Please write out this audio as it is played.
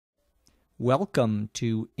Welcome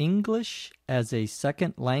to English as a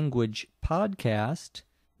Second Language podcast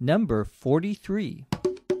number 43.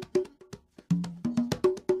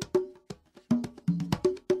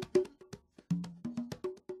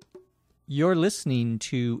 You're listening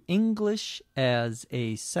to English as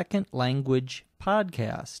a Second Language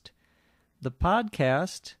podcast, the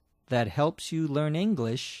podcast that helps you learn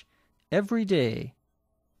English every day.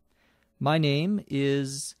 My name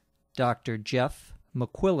is Dr. Jeff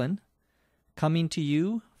McQuillan, coming to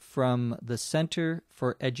you from the Center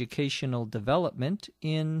for Educational Development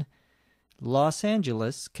in Los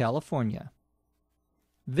Angeles, California.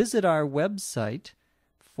 Visit our website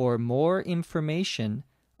for more information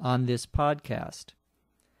on this podcast.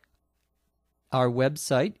 Our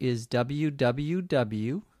website is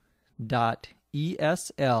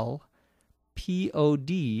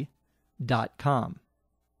www.eslpod.com.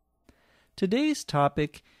 Today's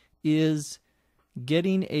topic is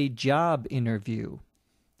getting a job interview.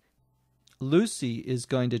 Lucy is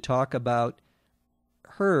going to talk about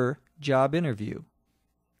her job interview.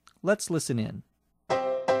 Let's listen in.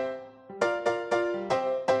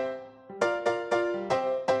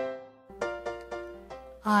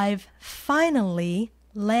 I've finally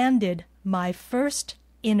landed my first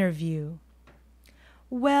interview.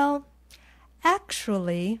 Well,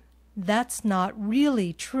 actually, that's not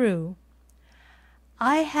really true.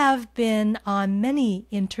 I have been on many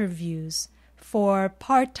interviews for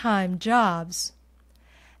part-time jobs.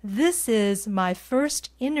 This is my first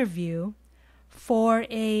interview for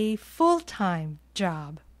a full-time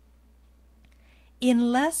job.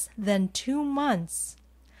 In less than 2 months,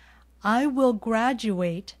 I will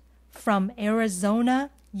graduate from Arizona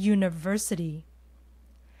University.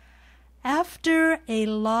 After a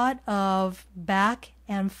lot of back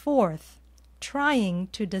and forth trying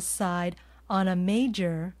to decide on a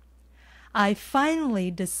major, I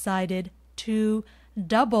finally decided to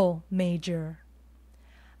double major.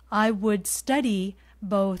 I would study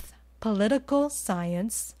both political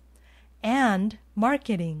science and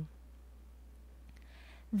marketing.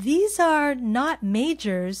 These are not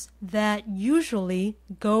majors that usually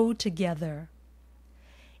go together.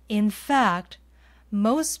 In fact,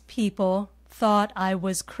 most people thought I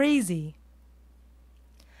was crazy.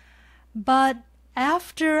 But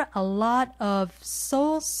after a lot of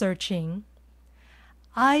soul-searching,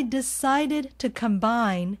 I decided to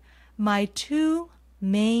combine my two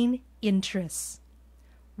main interests.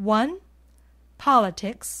 1,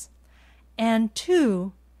 politics, and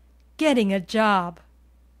 2, getting a job.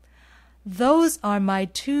 Those are my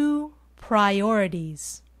two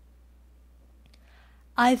priorities.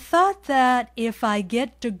 I thought that if I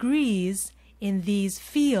get degrees in these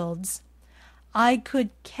fields, I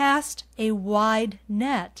could cast a wide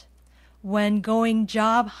net when going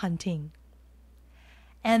job hunting.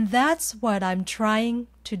 And that's what I'm trying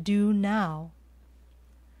to do now.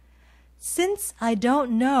 Since I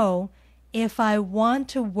don't know if I want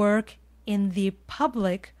to work in the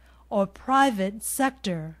public or private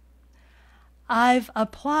sector, I've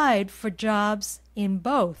applied for jobs in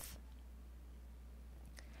both.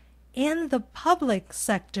 In the public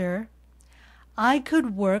sector, I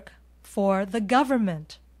could work for the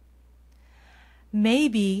government.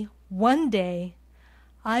 Maybe one day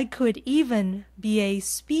I could even be a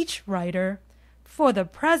speechwriter for the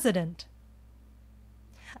president.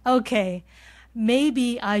 Okay,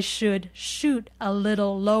 maybe I should shoot a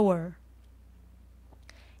little lower.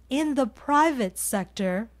 In the private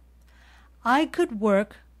sector, I could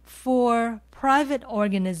work for private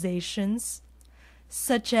organizations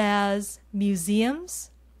such as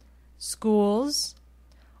museums, schools,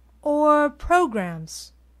 or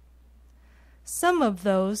programs. Some of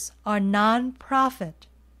those are non-profit.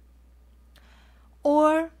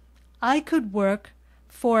 Or I could work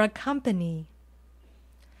for a company.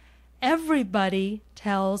 Everybody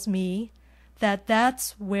tells me that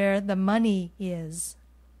that's where the money is.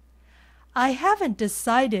 I haven't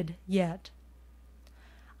decided yet.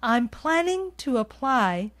 I'm planning to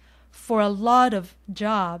apply for a lot of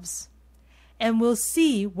jobs, and we'll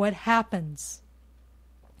see what happens.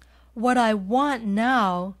 What I want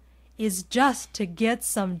now is just to get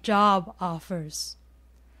some job offers.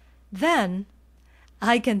 Then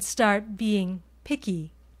I can start being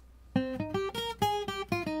picky.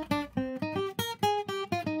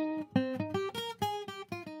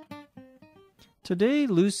 Today,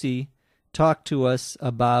 Lucy talked to us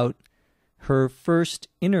about her first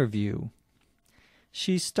interview.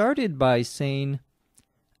 She started by saying,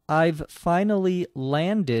 I've finally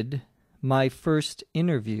landed my first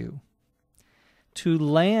interview. To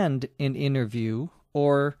land an interview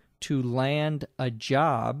or to land a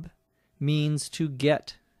job means to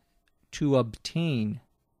get to obtain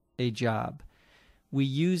a job. We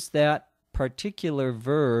use that particular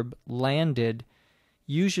verb, landed,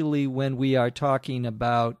 usually when we are talking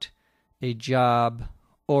about a job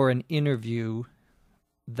or an interview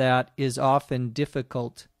that is often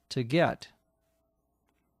difficult to get.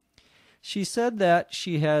 She said that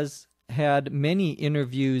she has had many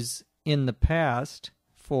interviews in the past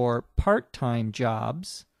for part-time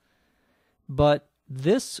jobs, but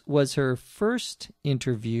this was her first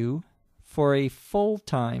interview for a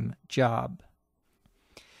full-time job.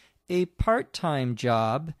 A part-time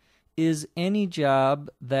job is any job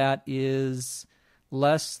that is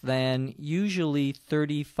less than usually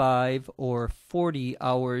 35 or 40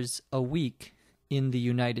 hours a week in the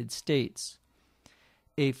United States.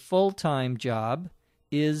 A full-time job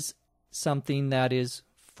is something that is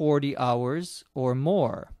 40 hours or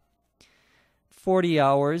more. 40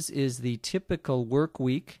 hours is the typical work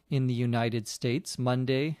week in the United States,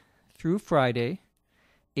 Monday through Friday,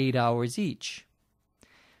 8 hours each.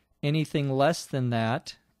 Anything less than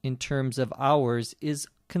that, in terms of hours, is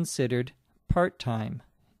considered part-time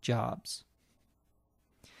jobs.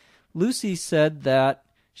 Lucy said that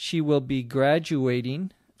she will be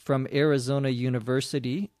graduating from Arizona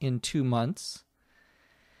University in 2 months,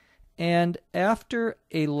 and after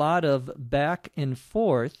a lot of back and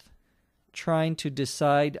forth trying to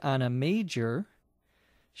decide on a major,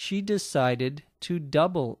 she decided to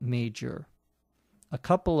double major. A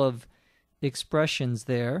couple of expressions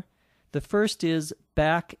there. The first is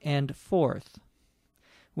back and forth.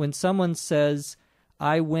 When someone says,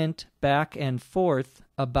 I went back and forth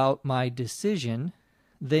about my decision,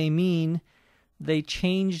 they mean they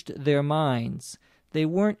changed their minds. They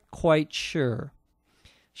weren't quite sure.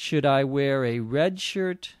 Should I wear a red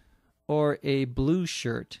shirt or a blue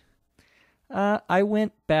shirt? I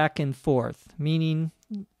went back and forth, meaning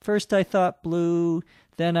first I thought blue,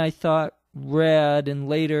 then I thought red, and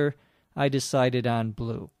later I decided on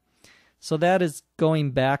blue. So that is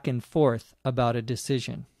going back and forth about a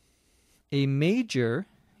decision. A major,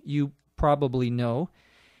 you probably know,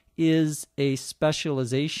 is a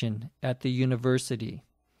specialization at the university.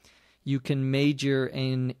 You can major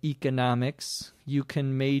in economics. You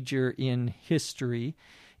can major in history.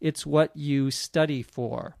 It's what you study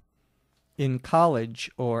for in college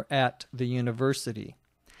or at the university.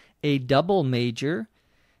 A double major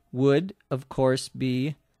would, of course,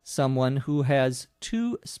 be someone who has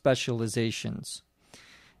 2 specializations.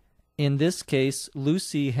 In this case,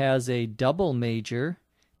 Lucy has a double major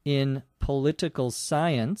in political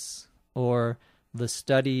science, or the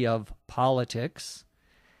study of politics,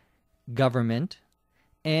 government,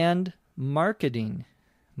 and marketing.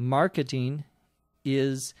 Marketing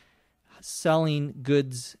is selling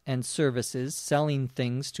goods and services, selling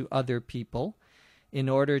things to other people. In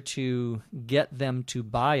order to get them to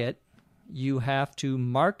buy it, you have to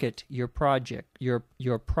market your project,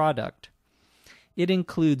 your product. It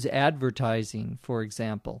includes advertising, for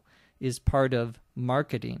example, is part of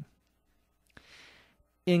marketing.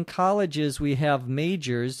 In colleges, we have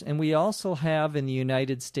majors, and we also have in the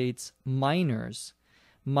United States minors.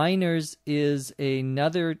 Minors is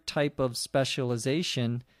another type of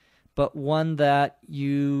specialization, but one that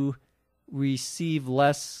you receive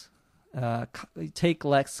less, take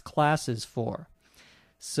less classes for.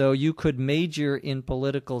 So you could major in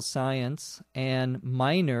political science and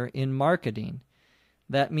minor in marketing.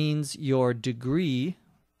 That means your degree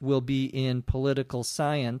will be in political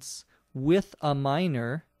science with a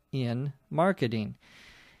minor in marketing.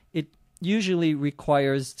 It usually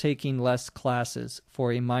requires taking less classes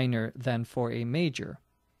for a minor than for a major.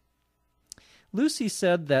 Lucy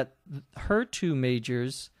said that her 2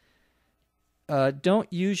 majors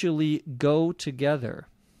don't usually go together.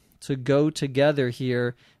 To go together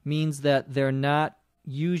here means that they're not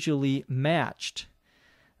usually matched.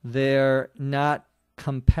 They're not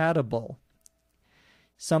compatible.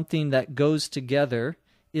 Something that goes together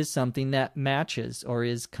is something that matches or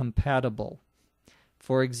is compatible.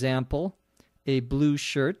 For example, a blue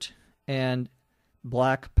shirt and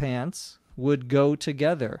black pants would go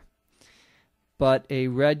together, but a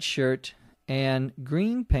red shirt and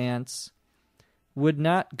green pants would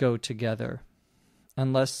not go together,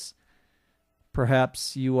 unless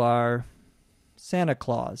perhaps you are Santa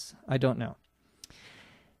Claus. I don't know.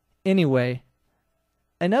 Anyway,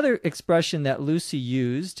 another expression that Lucy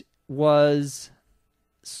used was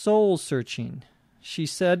soul searching. She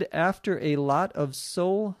said after a lot of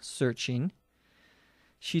soul searching,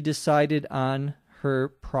 she decided on her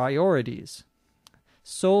priorities.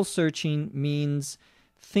 Soul searching means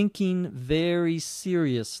thinking very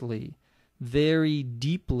seriously, very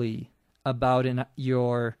deeply about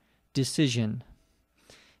your decision.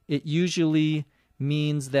 It usually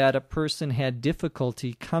means that a person had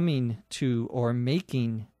difficulty coming to or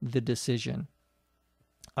making the decision.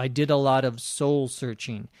 I did a lot of soul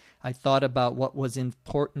searching. I thought about what was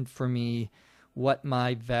important for me, what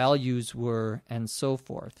my values were, and so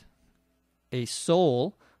forth. A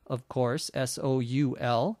soul, of course,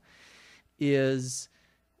 S-O-U-L, is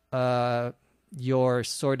your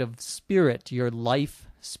sort of spirit, your life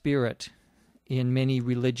spirit. In many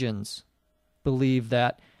religions, believe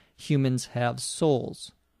that humans have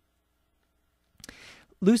souls.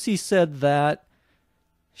 Lucy said that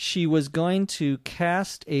she was going to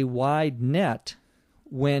cast a wide net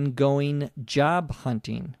when going job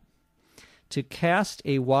hunting. To cast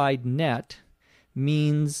a wide net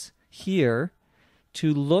means here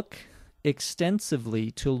to look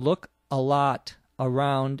extensively, to look a lot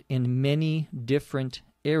around in many different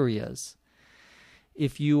areas.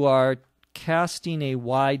 If you are casting a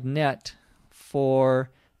wide net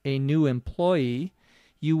for a new employee,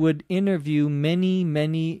 you would interview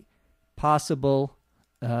many possible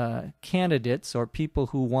candidates or people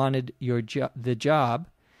who wanted the job.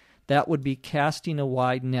 That would be casting a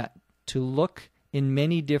wide net to look in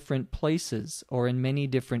many different places or in many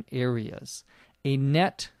different areas. A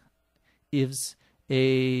net is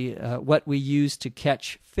what we use to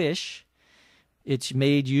catch fish. It's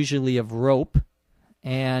made usually of rope,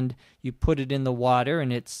 and you put it in the water,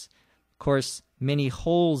 and it's, of course, many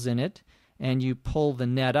holes in it, and you pull the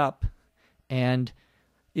net up, and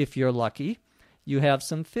if you're lucky, you have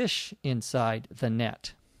some fish inside the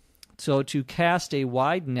net. So to cast a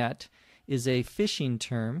wide net is a fishing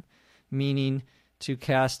term, meaning to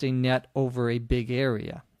cast a net over a big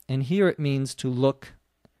area. And here it means to look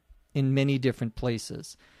in many different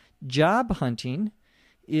places. Job hunting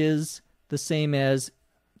is the same as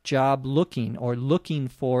job looking or looking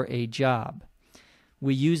for a job.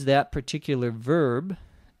 We use that particular verb,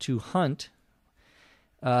 to hunt,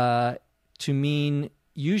 to mean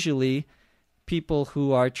usually people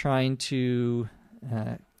who are trying to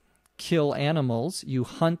kill animals. You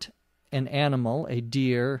hunt an animal, a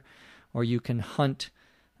deer, or you can hunt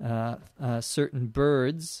certain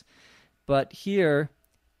birds. But here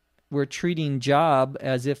we're treating job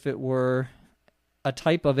as if it were a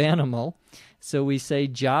type of animal, so we say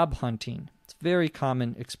job hunting. It's a very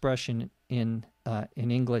common expression in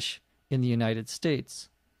English in the United States.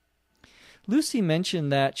 Lucy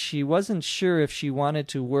mentioned that she wasn't sure if she wanted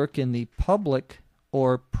to work in the public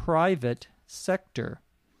or private sector.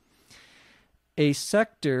 A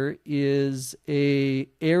sector is an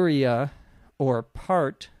area or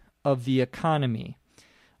part of the economy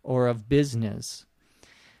or of business.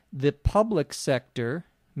 The public sector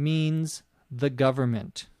means the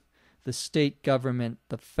government, the state government,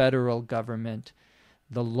 the federal government,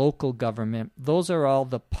 the local government. Those are all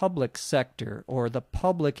the public sector or the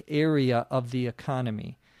public area of the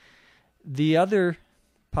economy. The other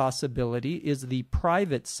possibility is the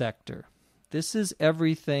private sector. This is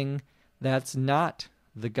everything that's not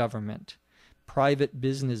the government. Private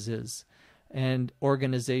businesses and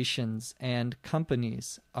organizations and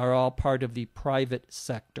companies are all part of the private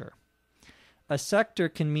sector. A sector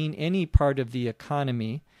can mean any part of the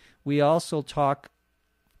economy. We also talk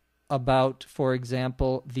about, for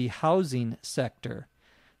example, the housing sector.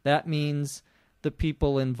 That means the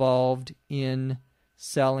people involved in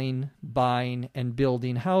selling, buying, and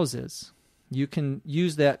building houses. You can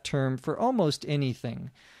use that term for almost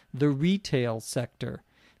anything. The retail sector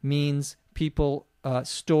means people,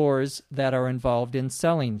 stores that are involved in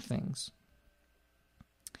selling things.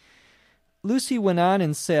 Lucy went on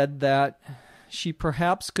and said that she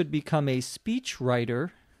perhaps could become a speech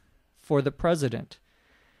writer for the president.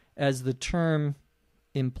 As the term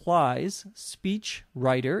implies, speech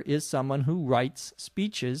writer is someone who writes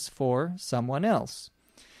speeches for someone else.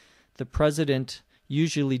 The president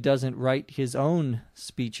usually doesn't write his own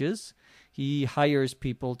speeches. He hires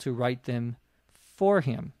people to write them for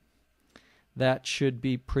him. That should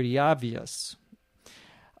be pretty obvious.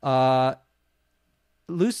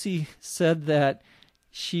 Lucy said that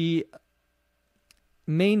she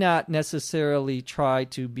may not necessarily try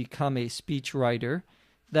to become a speechwriter,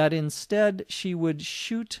 that instead she would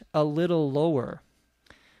shoot a little lower.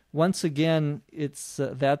 Once again,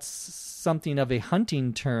 that's something of a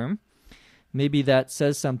hunting term. Maybe that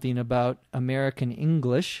says something about American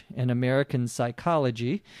English and American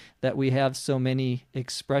psychology, that we have so many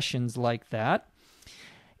expressions like that.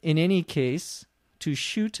 In any case, to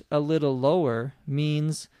shoot a little lower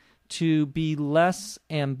means to be less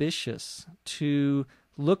ambitious, to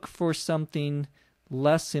look for something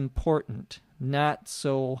less important, not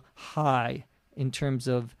so high in terms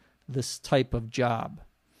of this type of job.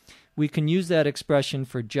 We can use that expression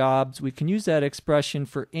for jobs. We can use that expression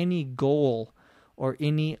for any goal or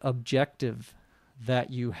any objective that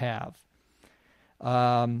you have.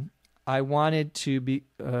 I wanted to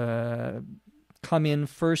come in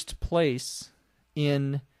first place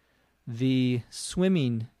in the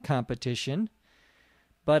swimming competition,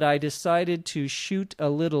 but I decided to shoot a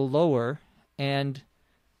little lower and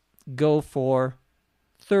go for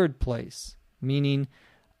third place, meaning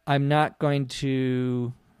I'm not going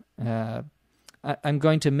to I'm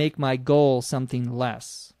going to make my goal something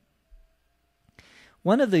less.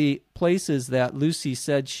 One of the places that Lucy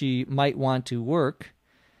said she might want to work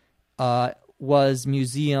was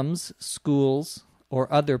museums, schools,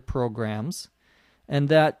 or other programs, and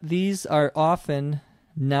that these are often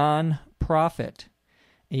non-profit.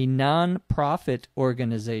 A non-profit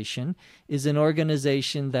organization is an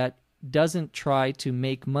organization that doesn't try to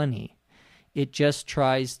make money. It just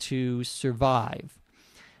tries to survive.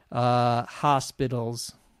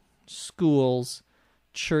 Hospitals, schools,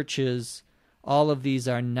 churches, all of these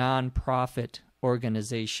are non-profit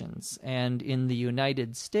organizations. And in the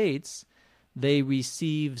United States, they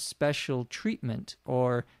receive special treatment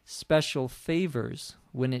or special favors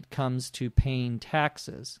when it comes to paying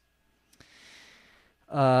taxes.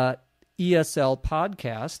 ESL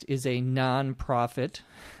Podcast is a non-profit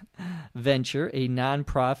venture, a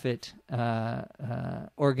non-profit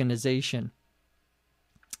organization.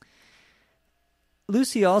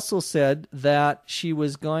 Lucy also said that she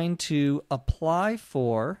was going to apply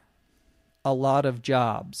for a lot of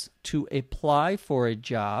jobs. To apply for a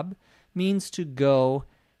job means to go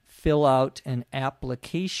fill out an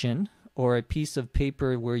application or a piece of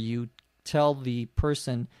paper where you tell the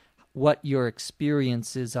person what your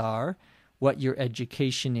experiences are, what your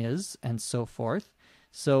education is, and so forth.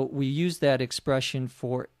 So we use that expression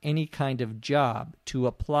for any kind of job, to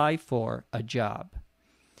apply for a job.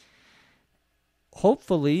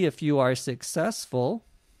 Hopefully, if you are successful,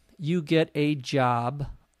 you get a job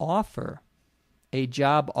offer. A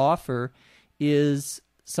job offer is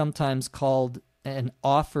sometimes called an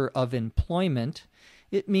offer of employment.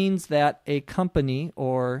 It means that a company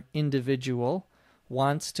or individual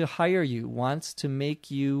wants to hire you, wants to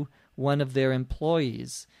make you one of their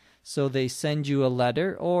employees. So they send you a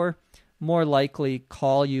letter, or more likely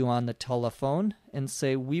call you on the telephone and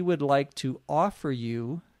say, we would like to offer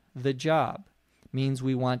you the job. Means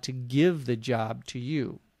we want to give the job to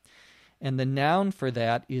you. And the noun for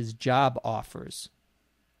that is job offers.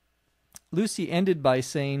 Lucy ended by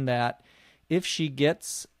saying that if she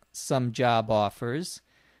gets some job offers,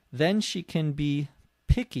 then she can be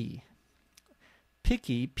picky.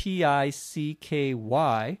 Picky, P-I-C-K-Y,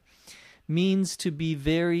 means to be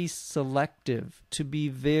very selective, to be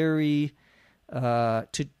very,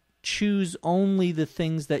 to choose only the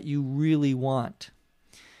things that you really want.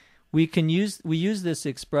 We use this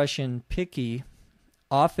expression picky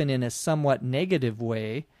often in a somewhat negative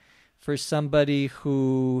way for somebody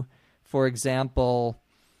who, for example,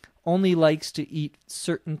 only likes to eat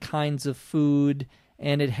certain kinds of food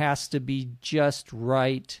and it has to be just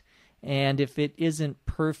right, and if it isn't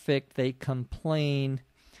perfect, they complain.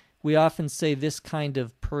 We often say this kind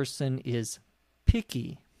of person is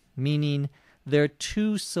picky, meaning they're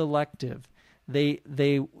too selective. They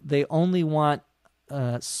only want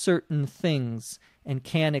certain things and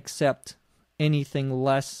can't accept anything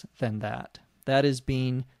less than that. That is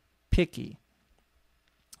being picky.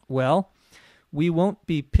 Well, we won't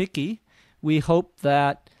be picky. We hope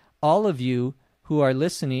that all of you who are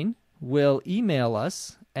listening will email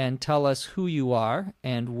us and tell us who you are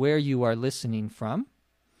and where you are listening from.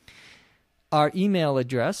 Our email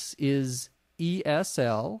address is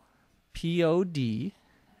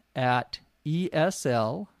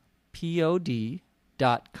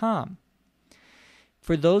eslpod@eslpod.com.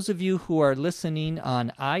 For those of you who are listening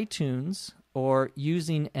on iTunes or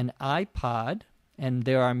using an iPod, and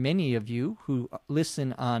there are many of you who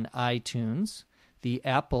listen on iTunes, the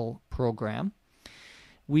Apple program,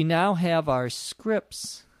 we now have our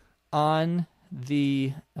scripts on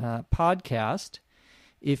the podcast.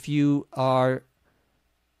 If you are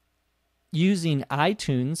using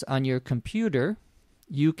iTunes on your computer,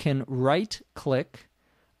 you can right-click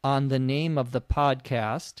on the name of the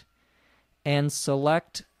podcast and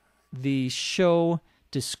select the show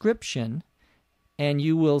description, and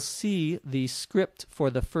you will see the script for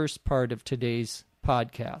the first part of today's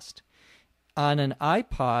podcast. On an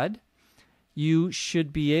iPod, you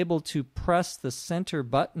should be able to press the center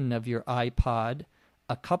button of your iPod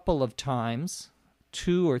a couple of times,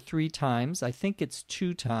 2 or 3 times, I think it's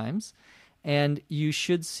 2 times, and you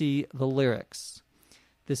should see the lyrics.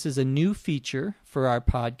 This is a new feature for our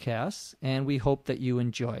podcasts, and we hope that you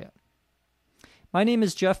enjoy it. My name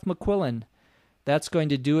is Jeff McQuillan. That's going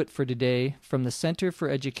to do it for today from the Center for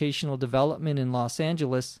Educational Development in Los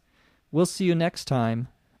Angeles. We'll see you next time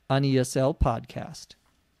on ESL Podcast.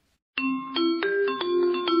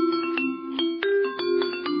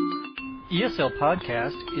 ESL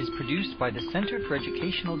Podcast is produced by the Center for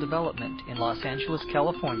Educational Development in Los Angeles,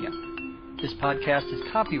 California. This podcast is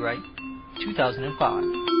copyright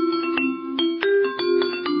 2005.